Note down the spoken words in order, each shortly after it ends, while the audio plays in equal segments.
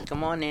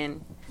Come on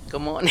in.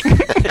 Good morning.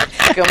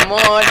 Good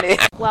morning.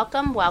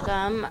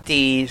 Welcome.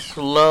 The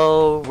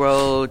slow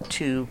road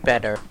to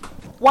better.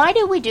 Why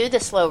do we do the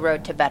slow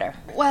road to better?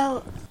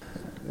 Well,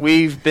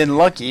 we've been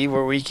lucky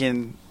where we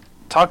can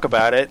talk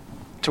about it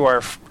to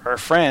our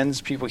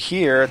friends, people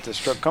here at the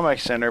Stroke Comeback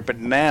Center, but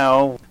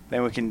now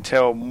then we can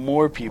tell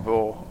more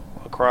people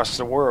across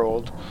the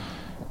world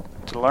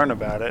to learn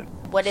about it.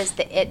 What is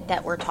the it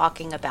that we're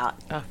talking about?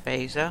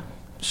 Aphasia.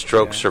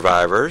 Stroke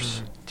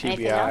survivors.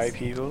 TBI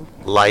people.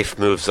 Life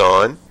moves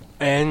on.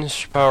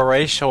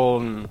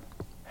 Inspiration.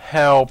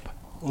 Help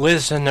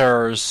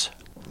listeners.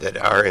 That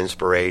our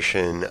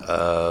inspiration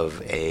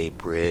of a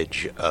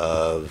bridge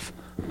of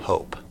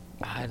hope.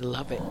 I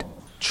love it.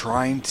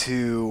 Trying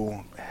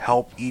to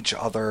help each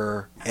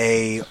other,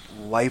 a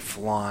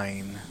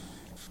lifeline.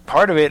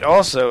 Part of it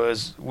also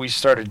is we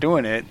started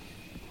doing it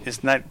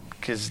is not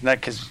because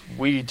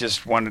we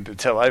just wanted to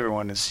tell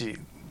everyone to see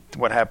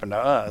what happened to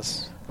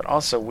us, but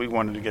also we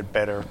wanted to get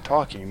better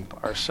talking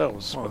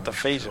ourselves with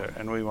aphasia,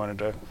 and we wanted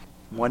to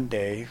one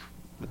day.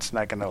 It's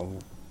not going to.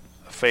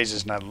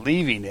 Aphasia's not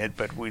leaving it,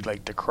 but we'd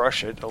like to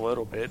crush it a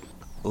little bit.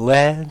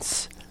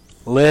 Let's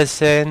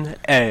listen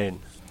in.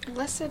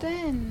 listen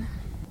in.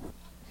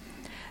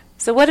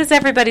 So what is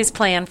everybody's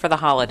plan for the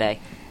holiday?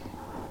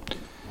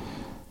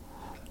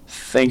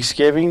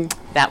 Thanksgiving.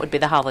 That would be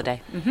the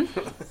holiday.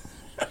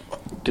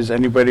 Does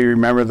anybody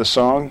remember the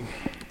song?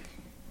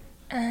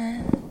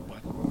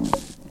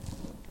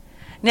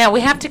 Now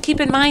we have to keep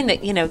in mind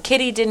that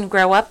Kitti didn't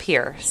grow up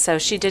here, so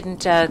she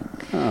didn't.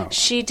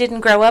 She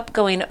didn't grow up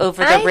going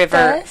over the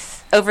river,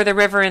 over the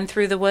river and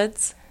through the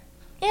woods.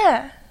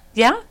 Yeah.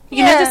 Yeah,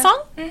 you know the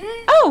song?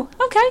 Mm-hmm. Oh,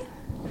 okay.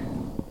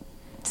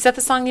 Is that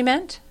the song you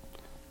meant?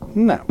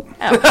 No.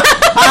 Oh.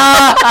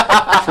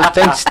 For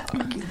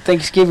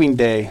Thanksgiving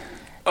Day.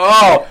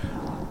 Oh,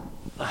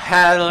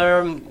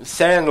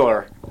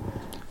 Sandler.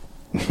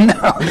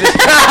 No.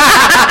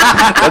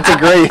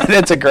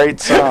 That's a great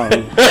song.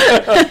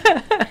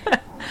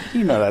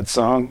 You know that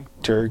song.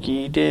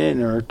 Turkey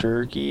dinner,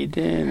 turkey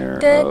dinner.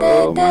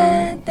 Oh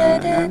my,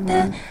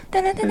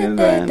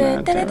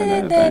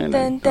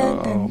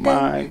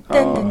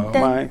 oh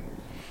my.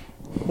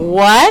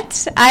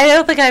 What? I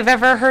don't think I've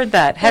ever heard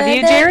that. Have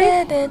you, Jerry?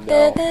 Yeah.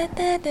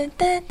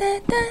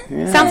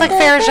 Sounds like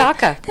Farrah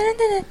Jacques.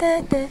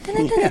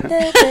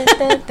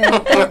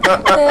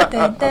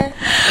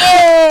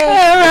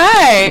 All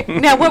right.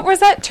 Now, what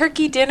was that?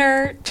 Turkey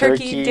dinner?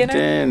 Turkey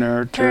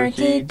dinner.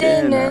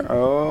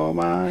 Oh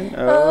my,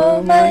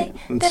 oh my.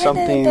 And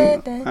something,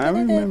 I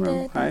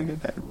remember, I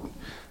did that.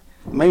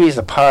 Maybe it's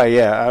the pie,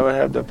 yeah. I would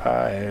have the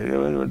pie.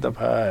 With the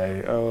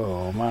pie.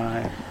 Oh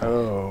my,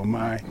 oh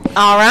my.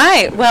 All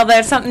right. Well,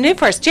 there's something new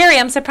for us. Jerry,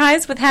 I'm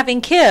surprised with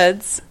having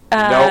kids.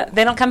 Nope.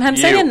 They don't come home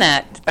singing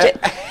that. I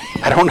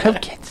don't have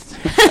kids.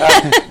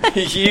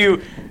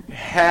 You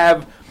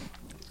have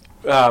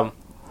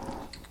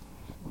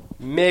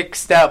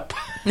mixed up.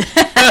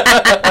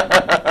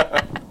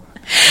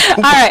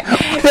 All right.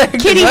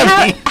 Kitti,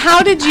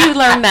 how did you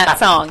learn that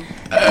song?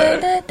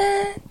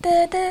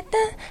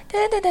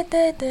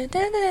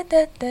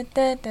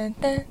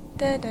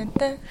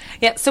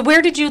 Yeah, so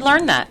where did you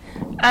learn that?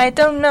 I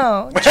don't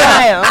know.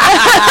 Child.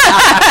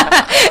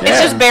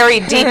 It's just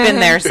buried deep in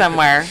there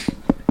somewhere.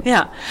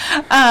 Yeah.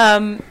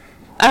 All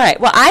right.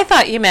 Well, I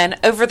thought you meant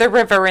over the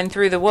river and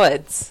through the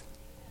woods.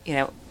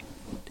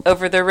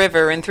 Over the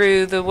river and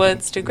through the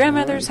woods to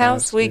grandmother's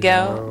house we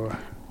go.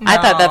 I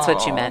thought that's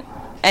what you meant.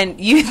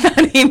 And you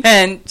thought he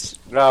meant...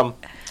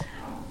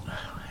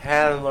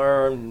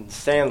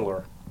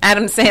 Sandler.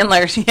 Adam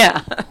Sandler,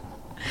 yeah.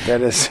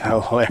 That is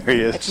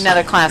hilarious.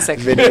 Another classic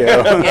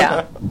video.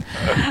 Yeah.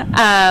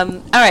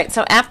 All right,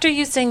 so after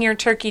you sing your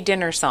turkey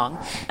dinner song,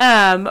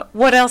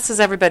 what else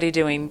is everybody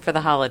doing for the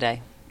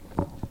holiday?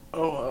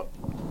 Oh,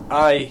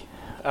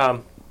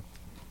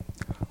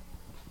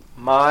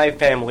 my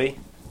family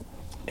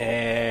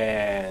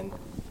and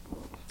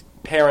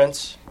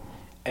parents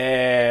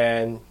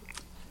and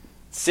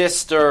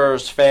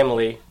sister's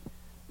family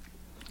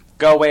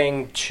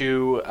going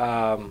to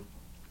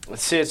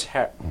sister's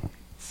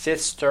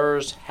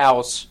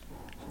house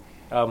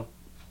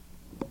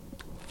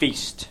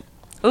feast.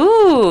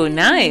 Ooh,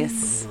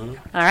 nice. Mm-hmm.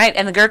 All right,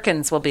 and the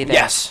Gherkins will be there.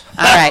 Yes.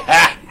 All right.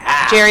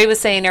 Jerry was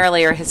saying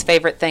earlier his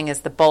favorite thing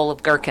is the bowl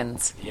of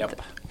gherkins. Yep.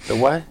 The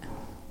what?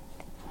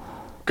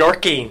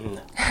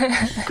 Gherkin.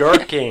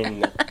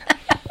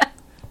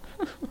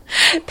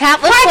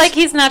 Pat looks like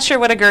he's not sure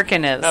what a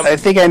gherkin is. I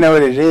think I know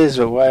what it is,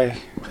 but why?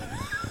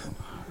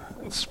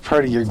 It's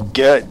part of your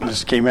gut. It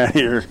just came out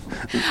of your...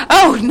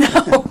 Oh,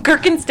 no.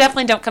 Gherkins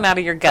definitely don't come out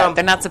of your gut.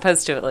 They're not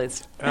supposed to, at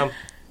least. I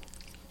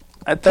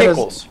thought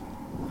Pickles.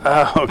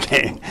 Oh,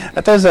 okay.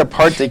 I thought it was that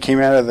part that came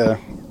out of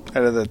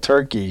the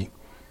turkey.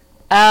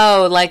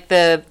 Oh, like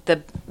the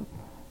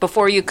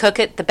before you cook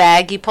it, the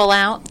bag you pull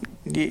out?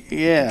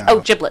 Yeah.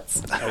 Oh,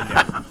 giblets.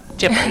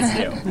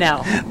 Giblets.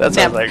 No. That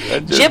sounds like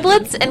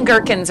giblets and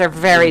gherkins are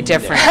very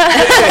different.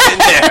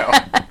 No.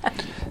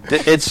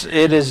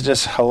 It is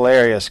just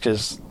hilarious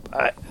because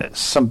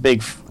some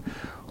big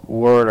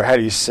word or how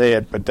do you say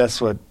it, but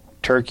that's what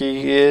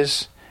turkey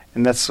is,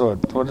 and that's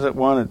what does it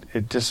want?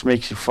 It just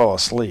makes you fall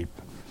asleep.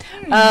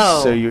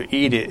 Oh, So you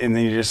eat it, and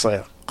then you're just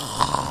like,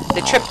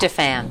 the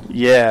tryptophan.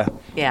 yeah.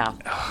 Yeah.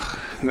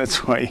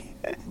 That's why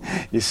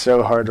it's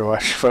so hard to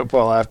watch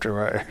football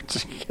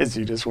afterwards because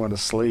you just want to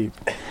sleep.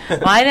 Well,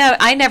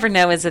 I never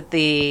know, is it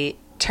the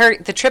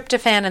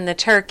tryptophan in the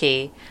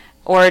turkey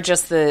or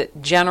just the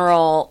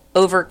general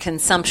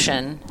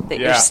overconsumption that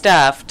you're Yeah.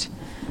 stuffed,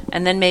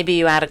 and then maybe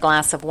you add a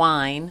glass of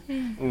wine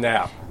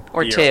No.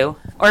 or Beer. two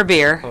or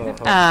beer,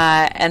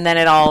 and then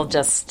it all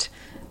just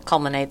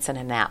culminates in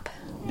a nap.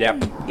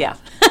 Yep. Yeah.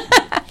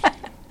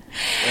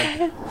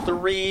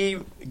 3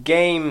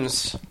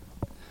 games.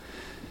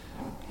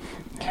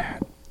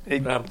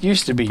 It Um,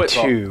 used to be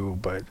football. 2,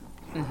 but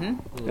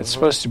it's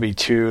supposed to be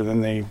 2.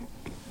 Then they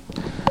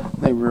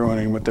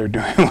ruining what they're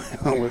doing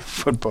with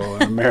football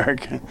in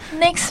America.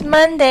 Next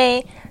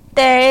Monday,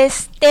 there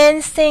is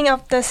Dancing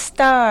of the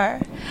Star.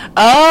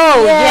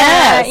 Oh,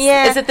 Yeah, yes.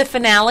 yeah. Is it the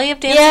finale of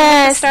Dancing with the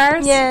Yes.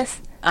 Stars? Yes.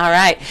 All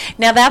right.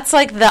 Now, that's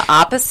like the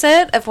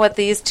opposite of what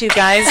these two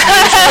guys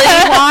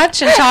usually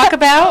watch and talk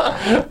about.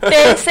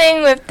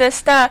 Dancing with the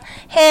Star.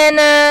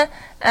 Hannah,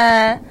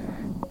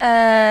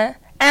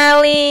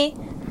 Ali,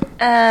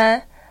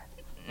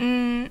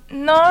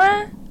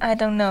 Nora, I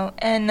don't know,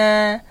 and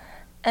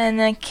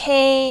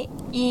Kei.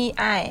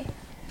 I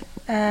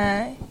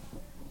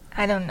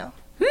don't know.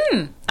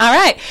 All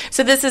right.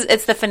 So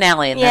it's the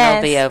finale, and then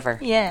it'll be over.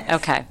 Yes.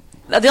 Okay.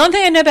 The only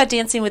thing I know about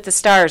Dancing with the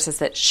Stars is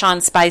that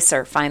Sean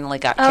Spicer finally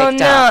got Oh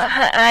kicked no, out.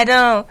 I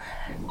don't.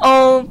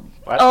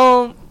 What?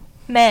 Old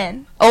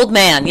man. Old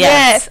man,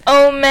 yes.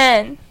 Old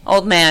man.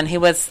 Old man. He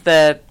was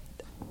the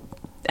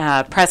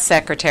press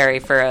secretary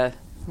for a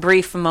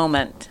brief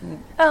moment.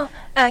 Oh,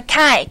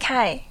 Kai.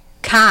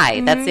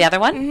 Kai, that's the other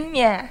one?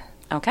 Yeah.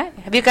 Okay.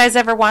 Have you guys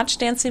ever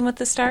watched Dancing with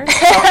the Stars?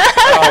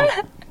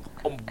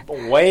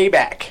 Way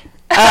back.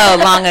 Oh,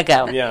 long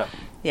ago. Yeah.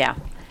 Yeah.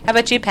 How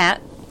about you,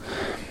 Pat?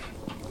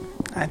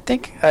 I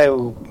think I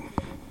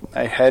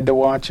had to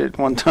watch it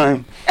one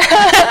time.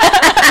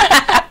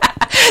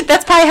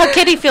 That's probably how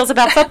Kitti feels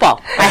about football.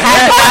 I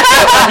have to watch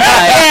it one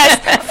time. Yes,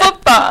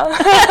 football.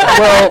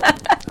 Well,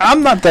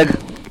 I'm not that.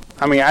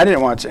 I mean, I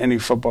didn't watch any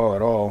football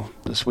at all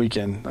this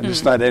weekend. I'm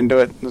just not into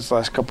it. This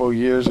last couple of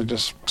years, I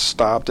just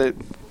stopped it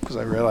because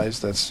I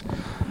realized that's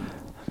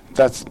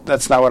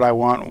not what I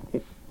want.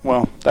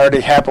 Well, that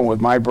already happened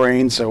with my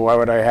brain, so why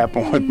would I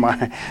happen with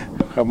my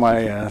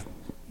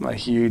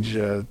huge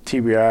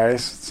TBIs?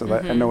 So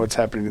that I know what's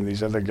happening to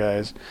these other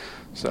guys.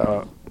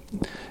 So,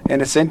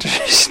 and it's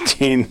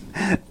interesting.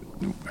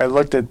 I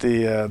looked at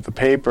the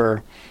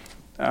paper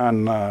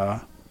on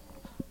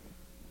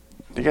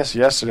I guess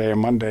yesterday or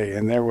Monday,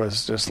 and there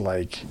was just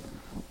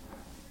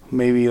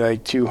maybe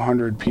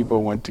 200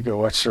 people went to go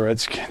watch the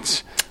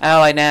Redskins.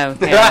 Oh, I know.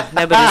 Yeah,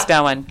 nobody's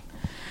going.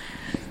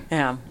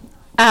 Yeah.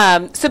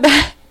 So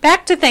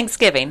back to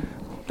Thanksgiving.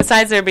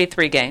 Besides, there'll be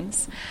 3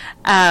 games.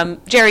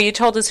 Jerry, you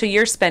told us who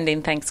you're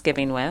spending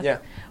Thanksgiving with. Yeah.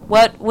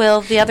 What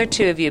will the other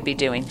 2 of you be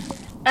doing?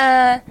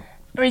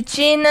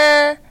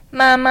 Regina,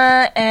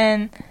 Mama,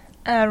 and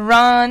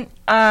Ron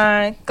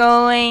are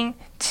going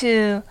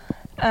to.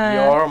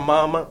 Your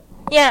mama.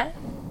 Yeah.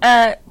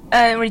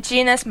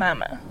 Regina's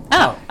mama.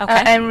 Oh,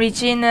 okay. And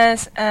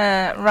Regina's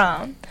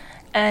Ron,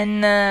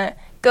 and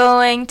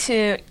going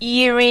to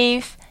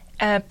Erie,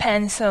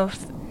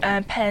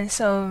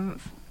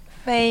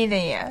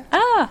 Pennsylvania.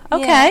 Oh,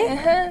 okay. Yeah,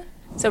 uh-huh.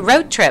 So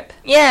road trip.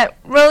 Yeah,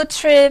 road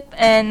trip,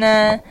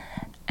 and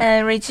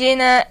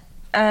Regina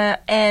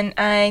and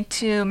I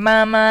to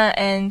Mama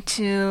and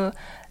to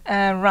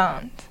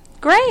Ron.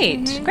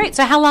 Great, great.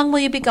 So how long will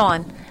you be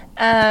gone?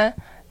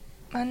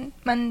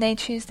 Monday,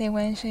 Tuesday,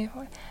 Wednesday,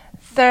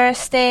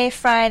 Thursday,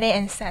 Friday,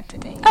 and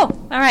Saturday. Oh,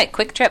 all right.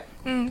 Quick trip.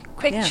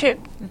 Quick Yeah. trip.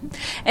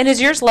 And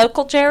is yours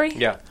local, Jerry?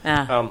 Yeah.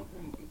 Ah,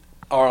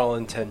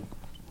 Arlington.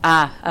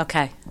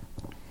 Okay.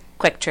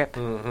 Quick trip.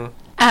 Mm-hmm.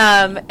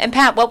 And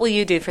Pat, what will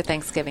you do for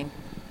Thanksgiving?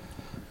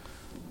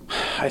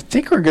 I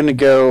think we're going to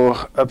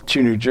go up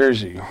to New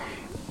Jersey.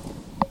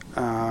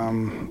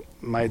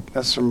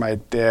 That's where my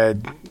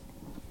dad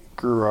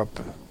grew up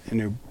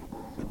in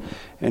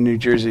New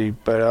Jersey,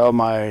 but all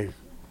my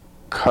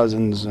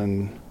cousins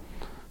and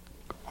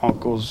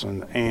uncles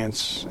and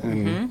aunts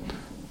and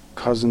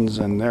cousins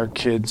and their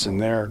kids and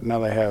now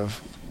they have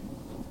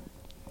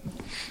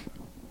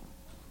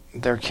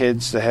their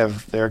kids, they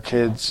have their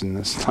kids, and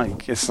it's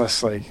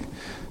just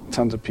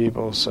tons of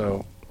people.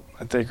 So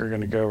I think we're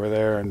going to go over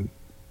there, and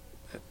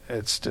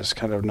it's just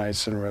kind of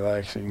nice and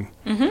relaxing.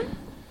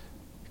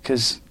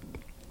 Because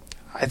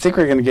I think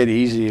we're going to get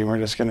easy, and we're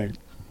just going to.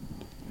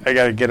 I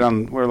got to get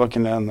on. We're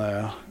looking on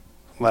the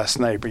last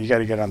night, but you got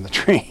to get on the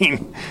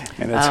train,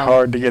 and it's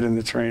hard to get in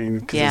the train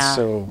because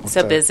it's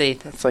so busy.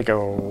 It's like a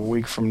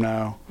week from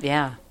now.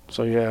 Yeah.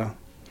 So yeah.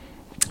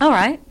 All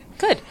right.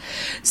 Good.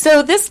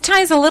 So this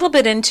ties a little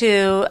bit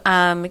into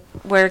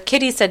where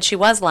Kitti said she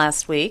was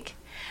last week.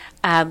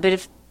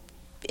 But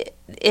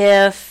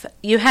if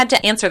you had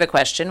to answer the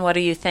question, what are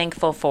you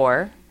thankful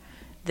for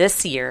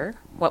this year,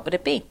 what would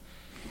it be?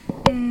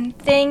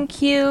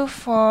 Thank you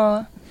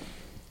for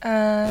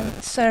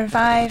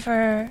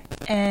Survivor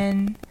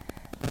and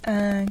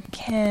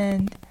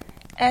can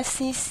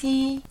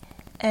SCC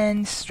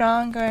and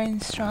stronger.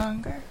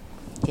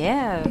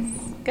 Yes,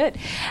 good.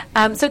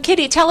 So,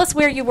 Kitti, tell us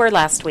where you were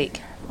last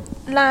week.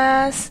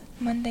 Last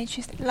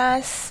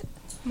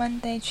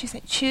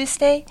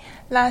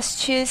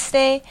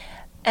Tuesday,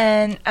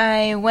 and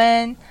I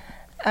went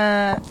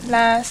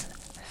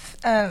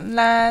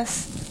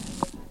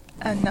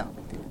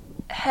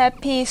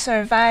Happy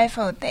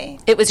Survival Day.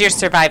 It was your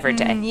Survivor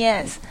Day.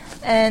 Yes,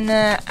 and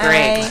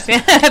Great.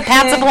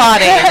 Pat's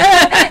applauding.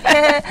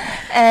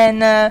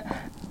 And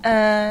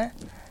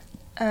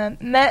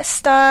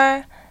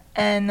MedStar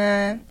and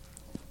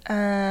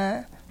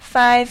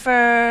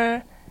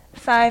firefighter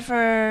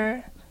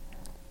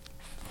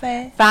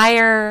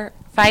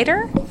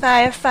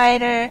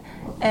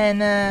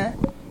and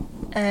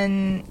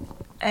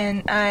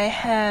I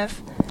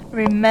have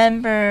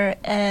remember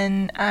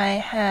and I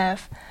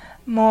have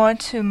more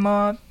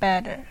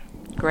better.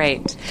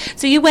 Great.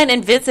 So you went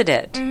and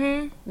visited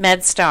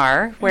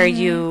MedStar, where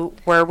you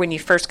were when you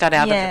first got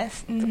out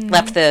of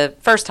left the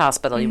first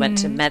hospital. You went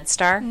to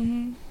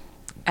MedStar.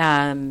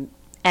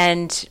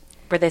 And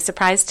were they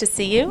surprised to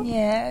see you?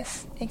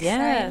 Yes,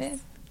 excited. Yes.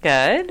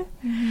 Good.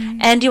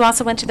 And you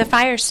also went to the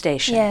fire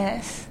station.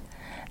 Yes.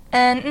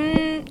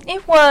 And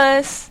it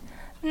was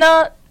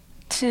not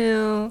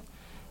to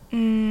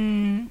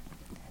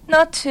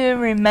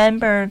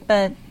remember,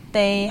 but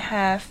they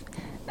have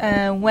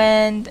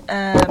went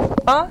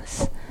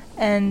bus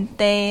and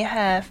they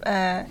have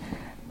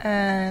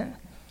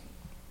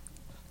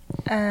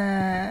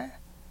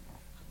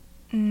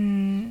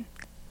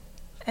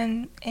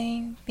N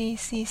A B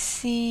C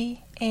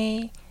C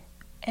A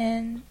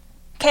N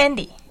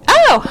candy.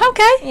 Oh,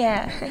 okay.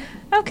 Yeah.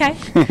 Okay.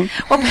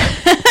 Well,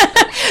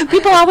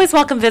 people always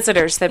welcome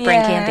visitors that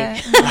bring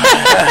candy.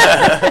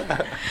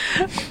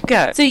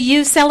 Good. So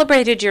you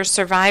celebrated your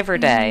Survivor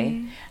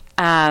Day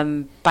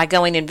by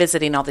going and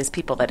visiting all these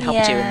people that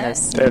helped you in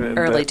those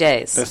early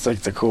days. That's like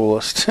the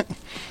coolest.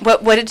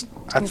 What did?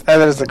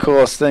 That is the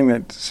coolest thing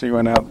that she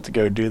went out to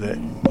go do that.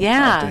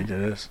 Yeah. I think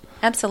it is.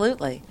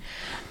 Absolutely.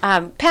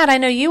 Pat, I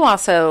know you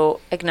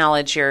also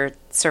acknowledge your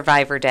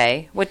Survivor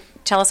Day.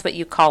 Tell us what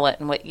you call it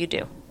and what you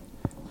do.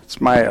 It's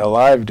my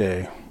Alive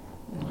Day.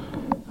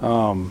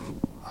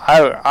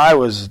 I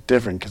was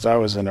different because I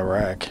was in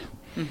Iraq,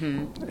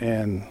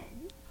 and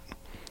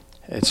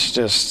it's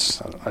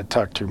just I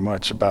talk too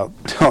much about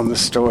telling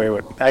this story.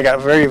 But I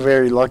got very,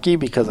 very lucky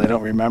because I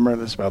don't remember.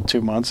 This about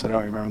 2 months. I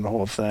don't remember the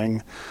whole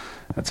thing.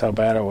 That's how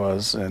bad it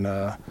was. And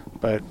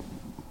but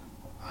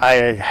I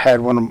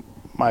had one of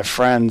my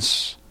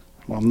friends.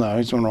 Well, no,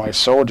 he's one of my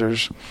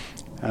soldiers.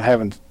 I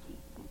haven't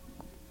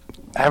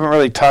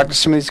really talked to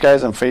some of these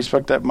guys on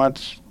Facebook that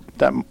much.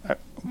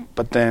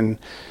 But then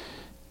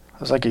it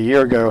was like a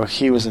year ago.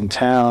 He was in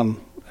town,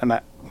 and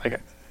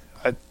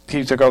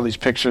he took all these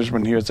pictures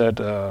when he was at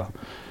the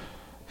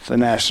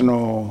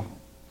national,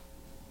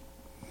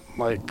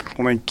 like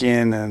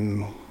Lincoln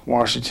and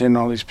Washington,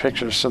 all these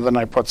pictures. So then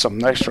I put something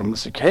next to him.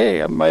 It's like,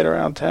 hey, I'm right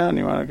around town.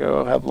 You want to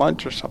go have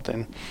lunch or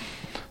something?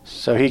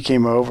 So he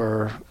came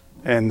over,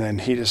 and then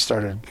he just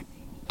started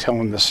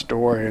telling the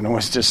story, and it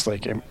was just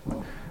like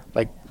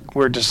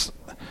we're just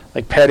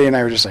like Patty and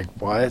I were just like,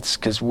 what?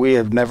 Because we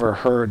have never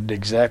heard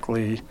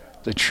exactly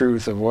the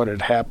truth of what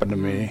had happened to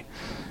me,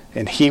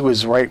 and he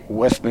was right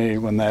with me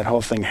when that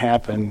whole thing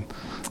happened.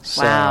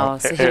 So, wow!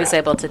 So he was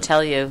able to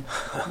tell you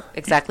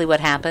exactly what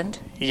happened.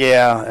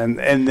 Yeah,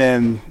 and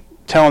then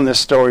telling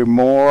this story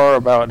more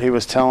about what he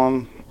was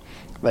telling,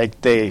 like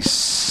they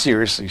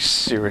seriously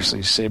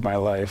saved my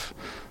life.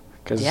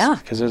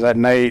 Because it was that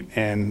night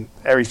and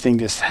everything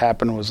just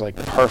happened was like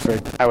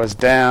perfect. I was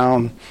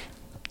down.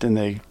 Then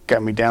they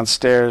got me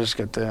downstairs,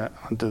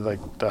 onto like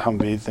the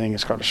Humvee thing.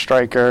 It's called a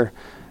Striker.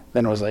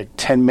 Then it was like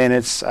 10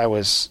 minutes. I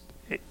was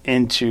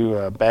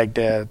into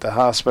Baghdad at the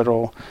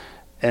hospital,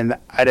 and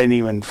I didn't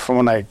even. From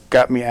when I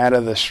got me out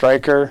of the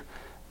Striker,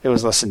 it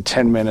was less than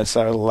 10 minutes.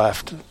 I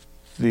left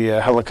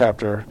the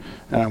helicopter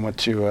and I went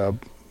to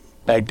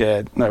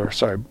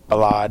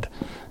Balad,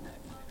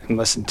 in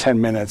less than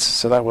 10 minutes.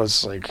 So that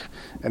was like,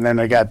 and then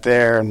I got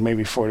there in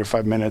maybe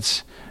 45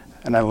 minutes,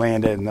 and I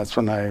landed, and that's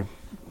when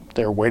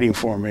they were waiting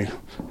for me,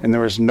 and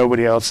there was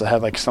nobody else that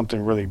had like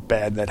something really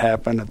bad that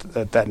happened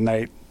at that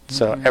night.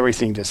 So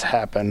everything just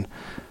happened.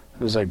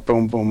 It was like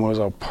boom, boom. It was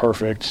all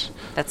perfect.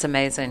 That's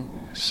amazing.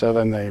 So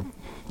then they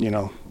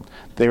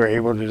were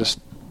able to just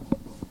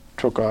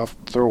throw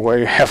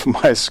away half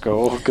of my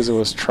skull because it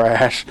was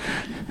trash.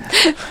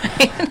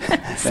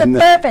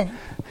 Suburban.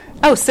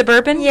 Oh,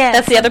 Suburban? Yeah.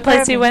 That's the other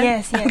place you went?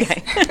 Yes.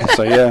 Okay.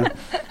 So, yeah.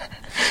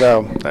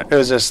 So, it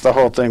was just, the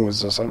whole thing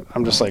was just,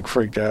 I'm just like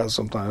freaked out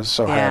sometimes.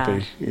 So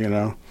happy,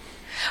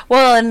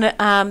 Well,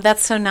 and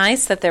that's so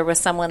nice that there was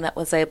someone that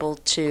was able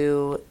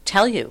to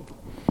tell you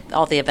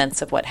all the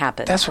events of what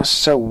happened. That's what's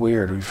so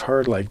weird. We've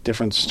heard like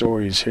different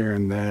stories here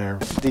and there.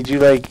 Do you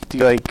like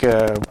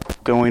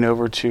going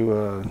over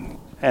to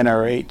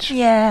NRH?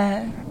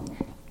 Yeah.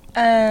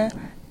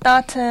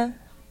 Dr.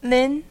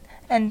 Lynn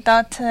and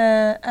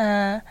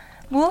Dr.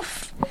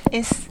 Wolf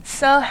is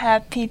so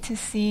happy to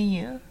see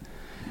you.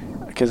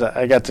 Because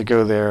I got to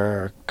go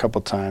there a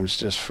couple times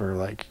just for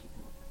like,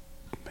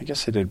 I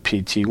guess I did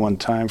PT one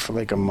time for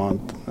like a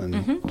month,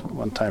 and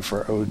one time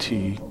for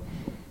OT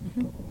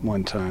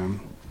one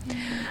time.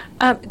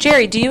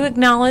 Jerry, do you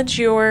acknowledge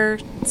your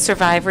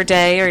Survivor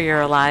Day or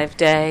your Alive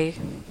Day?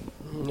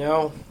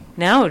 No.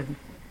 No.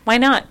 Why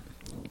not?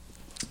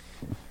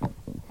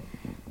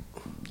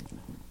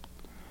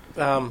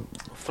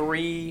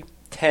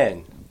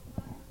 3/10.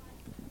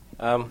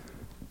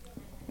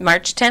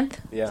 March 10th?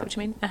 Yeah. Is that what you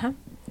mean? Uh-huh.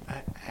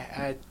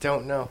 I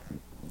don't know.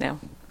 No.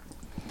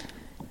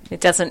 It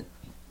doesn't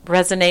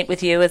resonate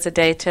with you as a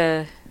day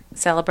to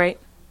celebrate?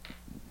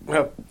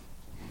 Well,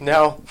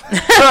 no.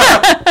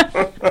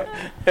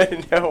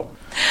 No.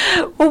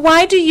 Well,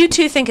 why do you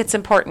two think it's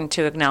important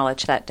to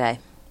acknowledge that day?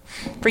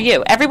 For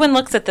you. Everyone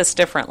looks at this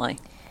differently.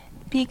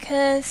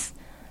 Because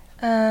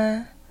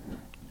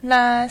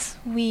last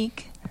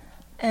week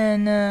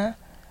and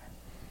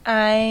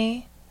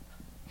I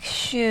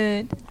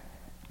should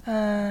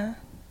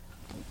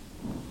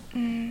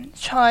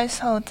choice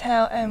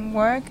hotel and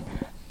work,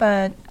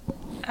 but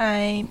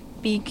I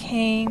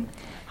became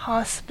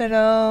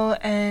hospital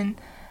and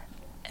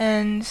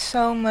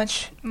so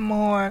much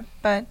more,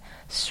 but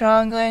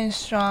stronger and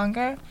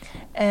stronger,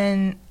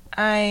 and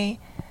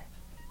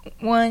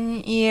 1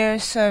 year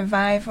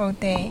survival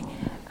day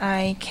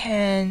I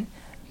can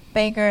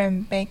bigger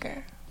and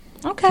bigger.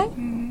 Okay.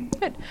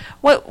 Good.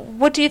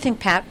 What do you think,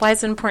 Pat? Why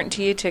is it important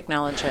to you to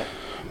acknowledge it?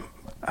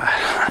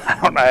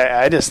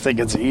 I just think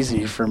it's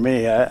easy for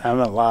me. I'm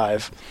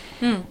alive.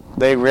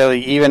 They really,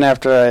 even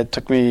after it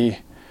took me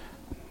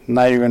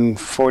not even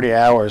 40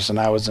 hours and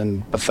I was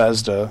in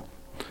Bethesda.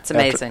 It's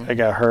amazing. I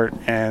got hurt.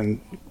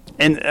 And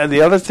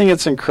the other thing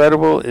that's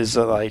incredible is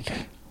that, like,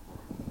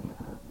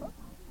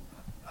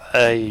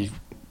 I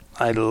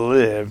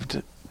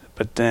lived,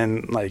 but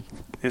then, like,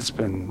 it's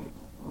been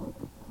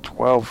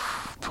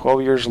 12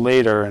 years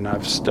later and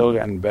I've still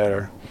gotten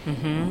better.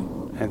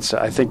 And so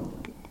I think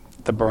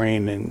the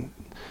brain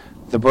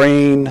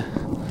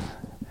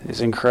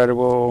is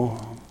incredible.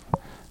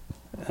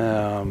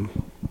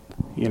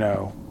 You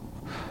know,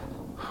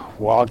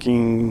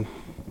 walking,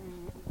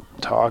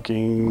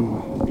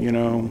 talking, you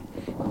know,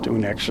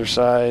 doing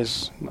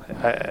exercise.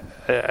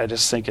 I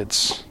just think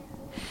it's,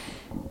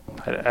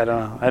 I don't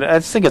know. I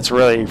think it's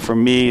really, for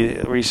me,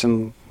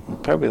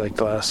 probably like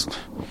the last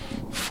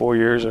 4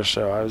 years or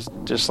so, I was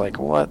just like,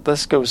 what?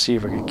 Let's go see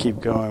if I can keep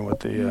going with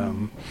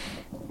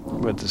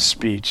the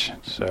speech.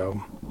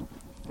 So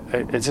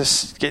it's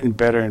just getting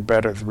better and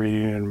better at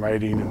reading and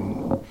writing,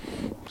 and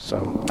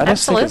so I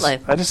just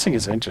think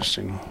it's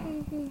interesting.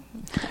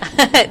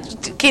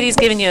 Kitty's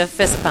giving you a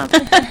fist bump.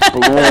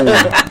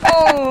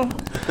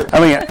 I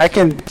mean, I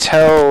can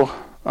tell.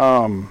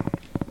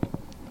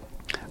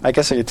 I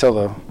guess I could tell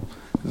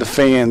the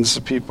fans,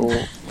 the people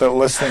that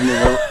listen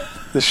to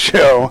the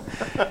show,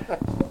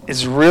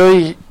 it's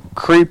really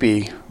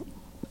creepy.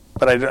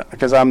 But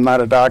because I'm not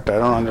a doctor, I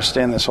don't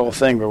understand this whole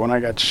thing. But when I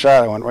got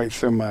shot, I went right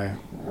through my,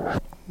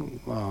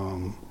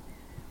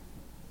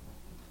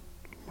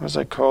 what's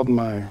that called?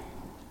 My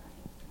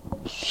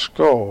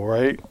skull,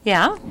 right?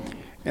 Yeah.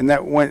 And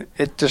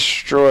it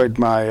destroyed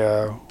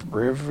my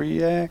Broca's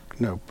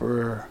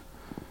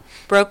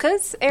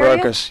area?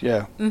 Broca's,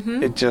 yeah.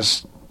 It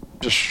just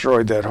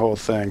destroyed that whole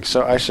thing.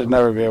 So I should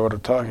never be able to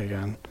talk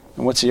again.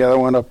 And what's the other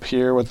one up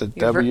here with the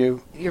W?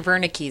 Your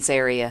Wernicke's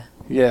area.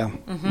 Yeah.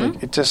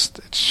 Like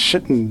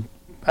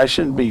I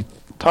shouldn't be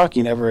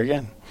talking ever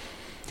again.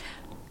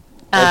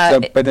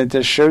 But it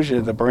just shows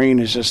you the brain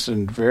is just a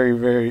very,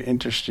 very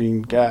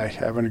interesting guy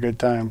having a good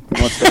time. It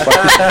wants to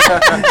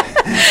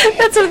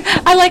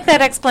I like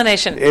that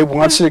explanation. It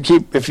wants to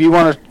keep. If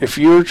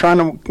you're trying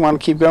to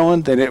want to keep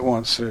going, then it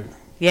wants to.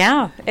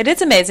 Yeah, it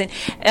is amazing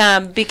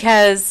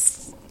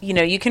because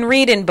you can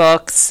read in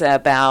books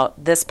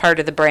about this part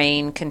of the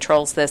brain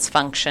controls this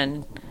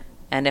function,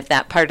 and if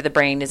that part of the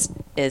brain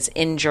is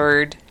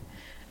injured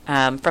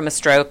from a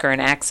stroke or an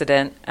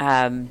accident,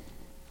 then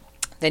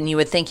you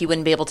would think you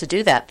wouldn't be able to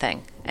do that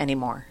thing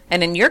anymore.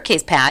 And in your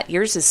case, Pat,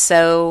 yours is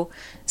so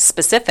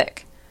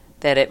specific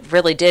that it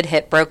really did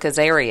hit Broca's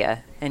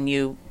area, and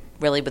you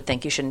really would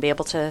think you shouldn't be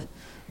able to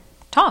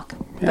talk.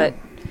 Yeah. But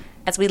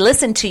as we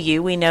listen to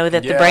you, we know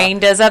that the brain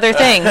does other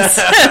things.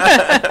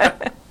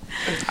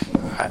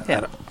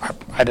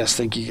 I just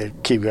think you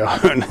could keep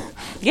going.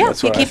 Yeah,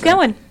 you keep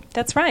going.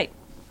 That's right.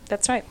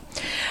 That's right.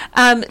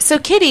 So,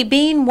 Kitti,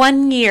 being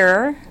 1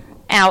 year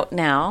out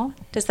now,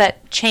 does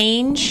that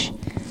change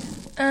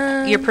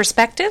your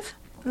perspective?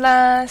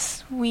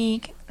 Last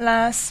week,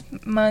 last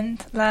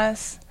month,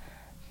 last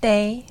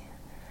day,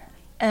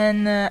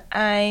 and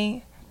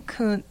I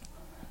could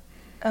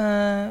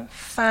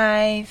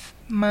 5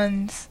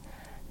 months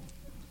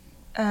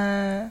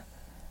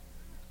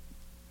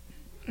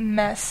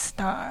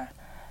master.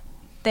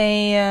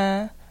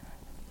 They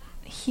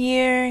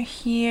here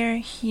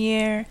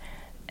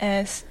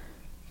as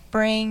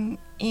brain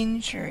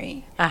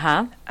injury.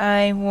 Uh-huh.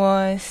 I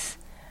was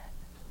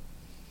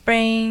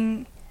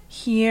brain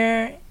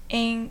here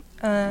in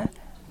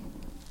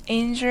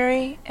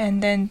injury,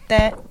 and then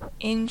that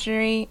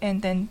injury,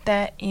 and then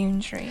that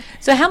injury.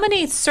 So how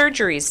many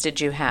surgeries did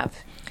you have?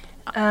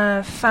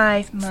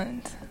 5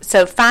 months.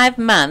 So 5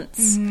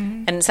 months,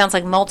 and it sounds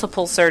like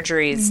multiple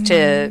surgeries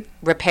to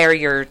repair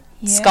your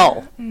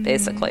skull,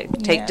 basically.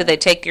 Did they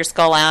take your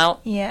skull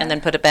out and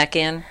then put it back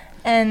in?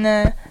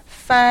 And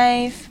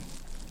 5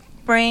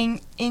 brain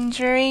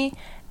injury,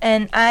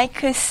 and I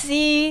could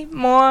see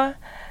more.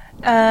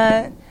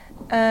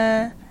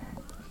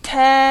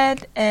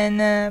 Ted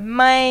and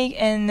Mike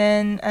and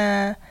then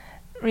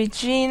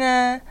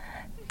Regina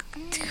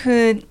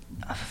could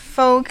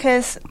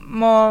focus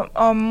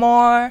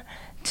more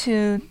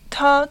to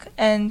talk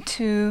and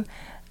to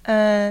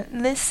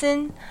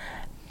listen,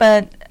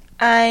 but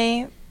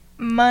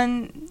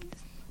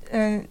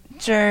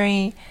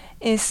jury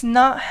is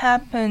not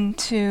happen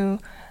to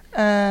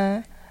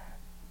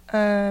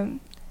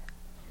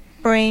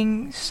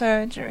brain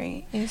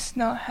surgery. It's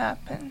not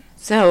happen.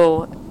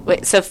 So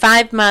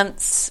 5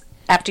 months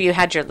after you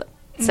had your,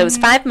 so it was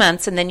 5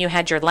 months, and then you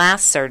had your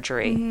last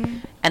surgery,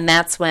 and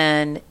that's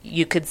when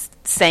you could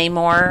say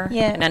more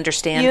and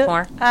understand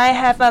more. I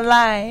have a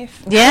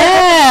life.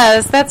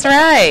 Yes, that's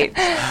right.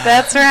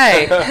 That's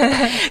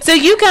right. So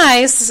you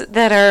guys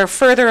that are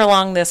further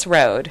along this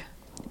road,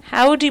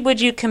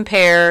 would you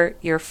compare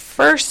your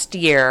first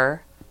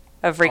year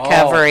of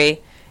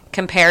recovery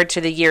compared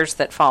to the years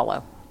that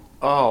follow?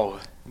 Oh,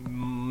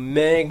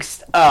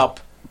 mixed up.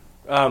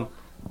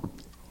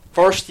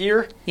 First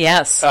year?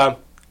 Yes.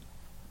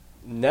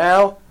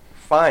 Now,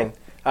 fine.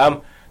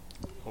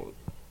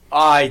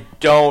 I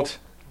don't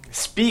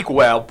speak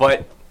well,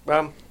 but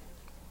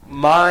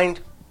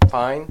mind,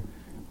 fine.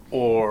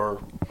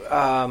 Or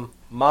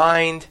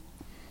mind,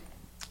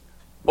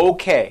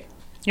 okay.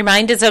 Your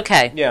mind is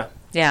okay. Yeah.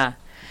 Yeah.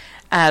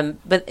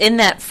 But in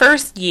that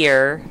first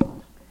year,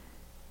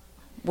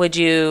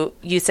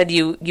 you said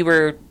you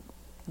were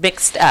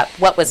mixed up.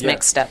 What was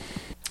mixed up?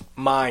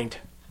 Mind.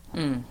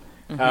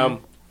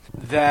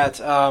 That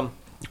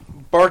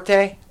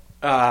birthday,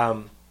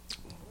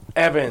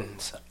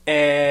 Evans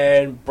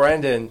and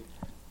Brendan,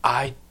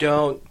 I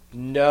don't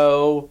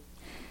know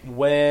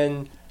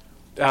when,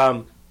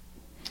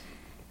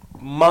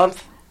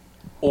 month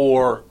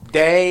or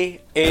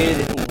day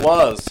it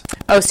was.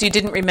 Oh, so you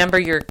didn't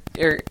remember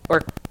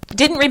or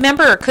didn't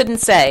remember or couldn't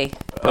say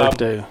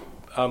Birthday.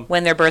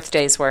 when their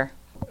birthdays were?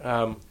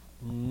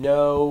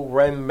 No,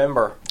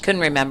 remember.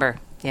 Couldn't remember.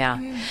 Yeah,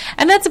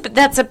 and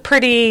that's a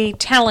pretty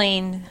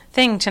telling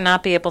thing to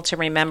not be able to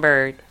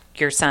remember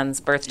your son's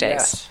birthdays.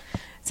 Yes.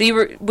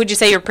 So would you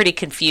say you're pretty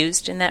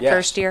confused in that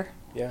first year?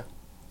 Yeah.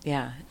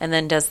 Yeah, and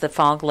then does the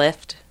fog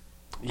lift?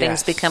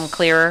 Things become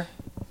clearer?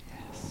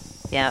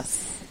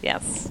 Yes.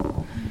 Yes.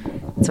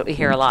 That's what we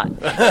hear a lot.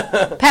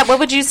 Pat, what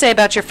would you say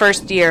about your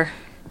first year?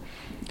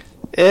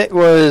 It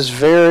was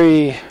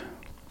very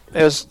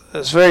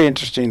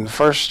interesting. The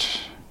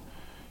first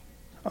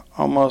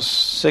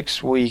almost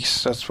 6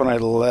 weeks, that's when I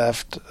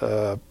left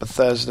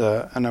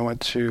Bethesda, and I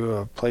went to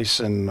a place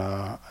in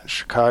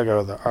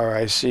Chicago, the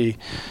RIC,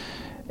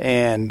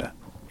 and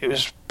it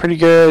was pretty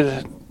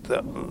good.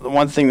 The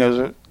one thing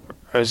that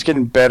I was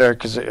getting better,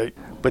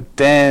 but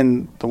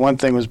then the one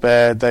thing was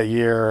bad that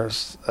year.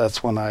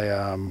 That's when I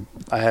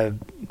had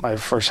my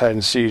first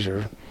hidden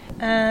seizure.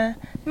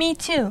 Me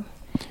too.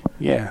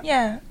 Yeah.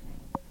 Yeah.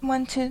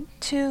 1 to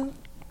 2.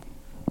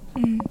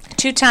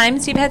 2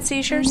 times you've had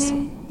seizures?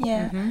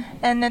 Yeah.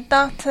 And the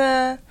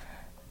doctor,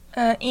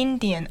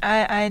 Indian,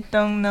 I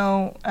don't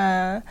know,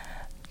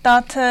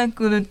 Dr.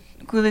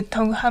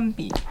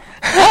 Gulutohambi.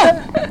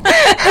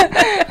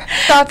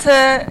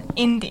 Dr.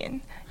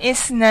 Indian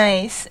is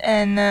nice,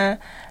 and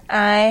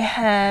I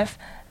have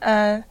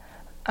a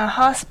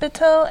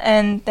hospital,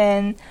 and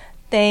then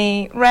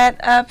they read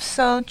up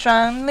so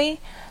strongly,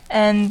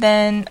 and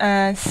then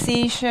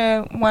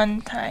seizure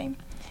one time,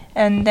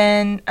 and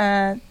then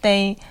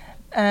they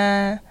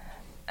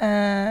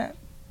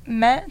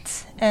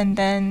met, and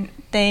then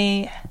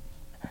they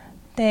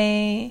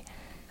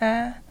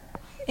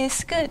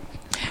it's good.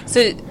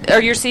 So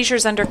are your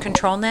seizures under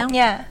control now?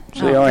 Yeah.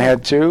 So you only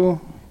had 2?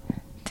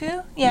 2?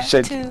 Yeah, You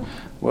said 2.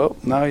 Well,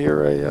 now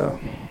you're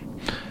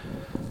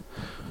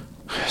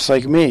it's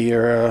like me.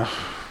 You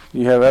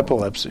have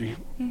epilepsy.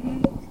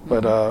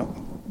 But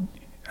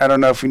I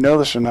don't know if you know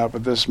this or not,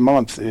 but this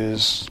month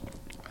is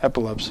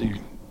epilepsy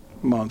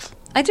month.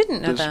 I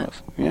didn't know This that.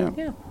 month. Yeah.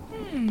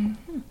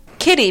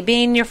 Kitti,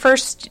 being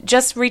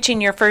just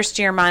reaching your first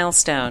year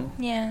milestone,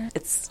 Yeah.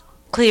 it's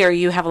clear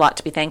you have a lot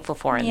to be thankful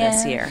for in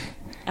this year.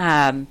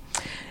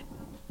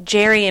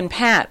 Jerry and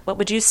Pat, what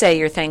would you say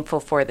you're thankful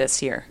for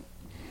this year?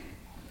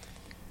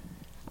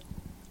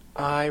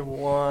 I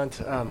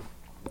want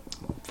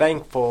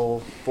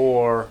thankful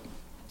for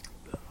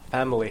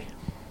family.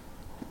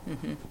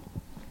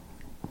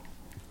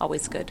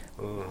 Always good.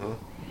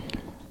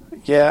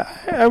 Yeah,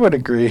 I would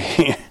agree.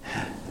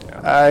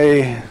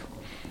 I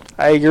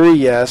agree.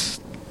 Yes,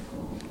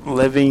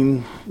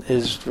 living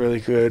is really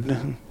good.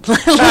 Living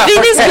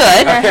is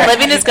good.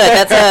 Living is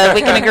good. That's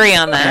we can agree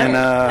on that.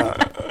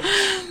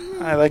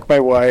 And I like my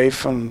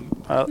wife, and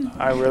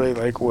I really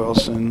like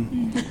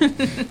Wilson.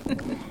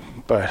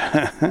 But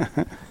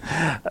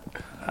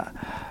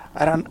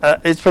I don't.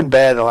 It's been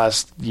bad the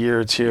last year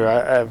or two.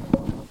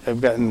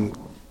 I've gotten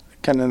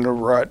kind of in a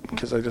rut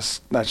because I'm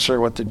just not sure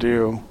what to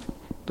do.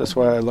 That's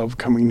why I love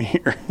coming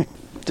here.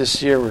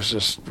 This year was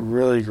just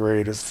really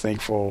great. I was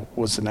thankful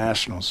was the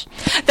Nationals.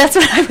 That's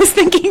what I was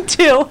thinking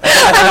too.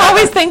 I'm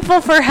always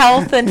thankful for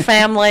health and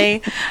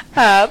family,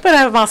 but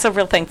I'm also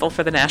real thankful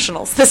for the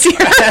Nationals this year.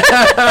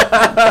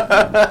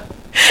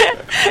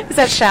 Is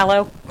that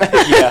shallow?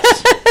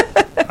 Yes.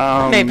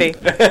 Maybe.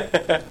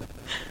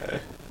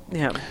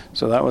 Yeah.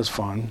 So that was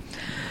fun.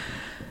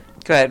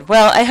 Good.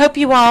 Well, I hope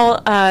you all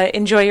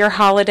enjoy your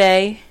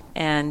holiday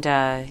and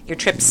your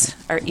trips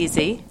are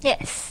easy.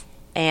 Yes.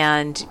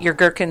 And your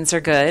gherkins are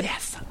good.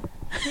 Yes.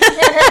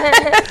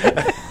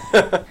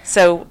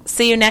 So,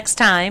 see you next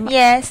time.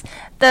 Yes.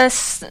 The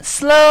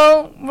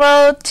slow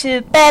road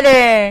to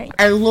better.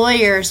 Our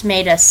lawyers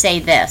made us say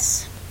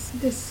this.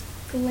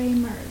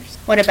 Disclaimers.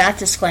 What about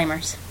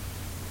disclaimers?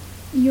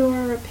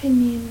 Your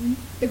opinion,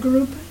 the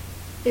group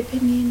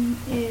opinion,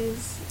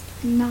 is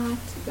not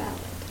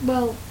valid.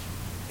 Well,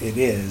 It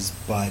is,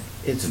 but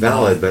It's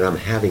valid, but I'm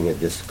having a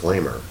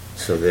disclaimer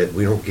so that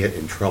we don't get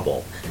in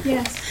trouble.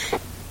 yes.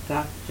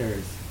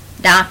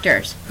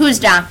 Doctors. Who's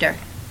doctor?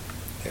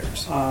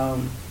 there's.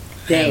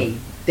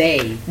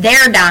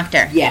 Their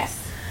doctor. Yes.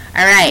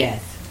 All right.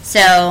 Yes.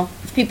 So,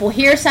 if people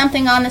hear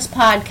something on this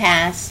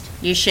podcast,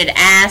 you should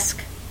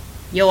ask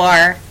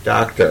your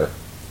Doctor.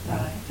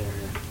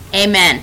 amen.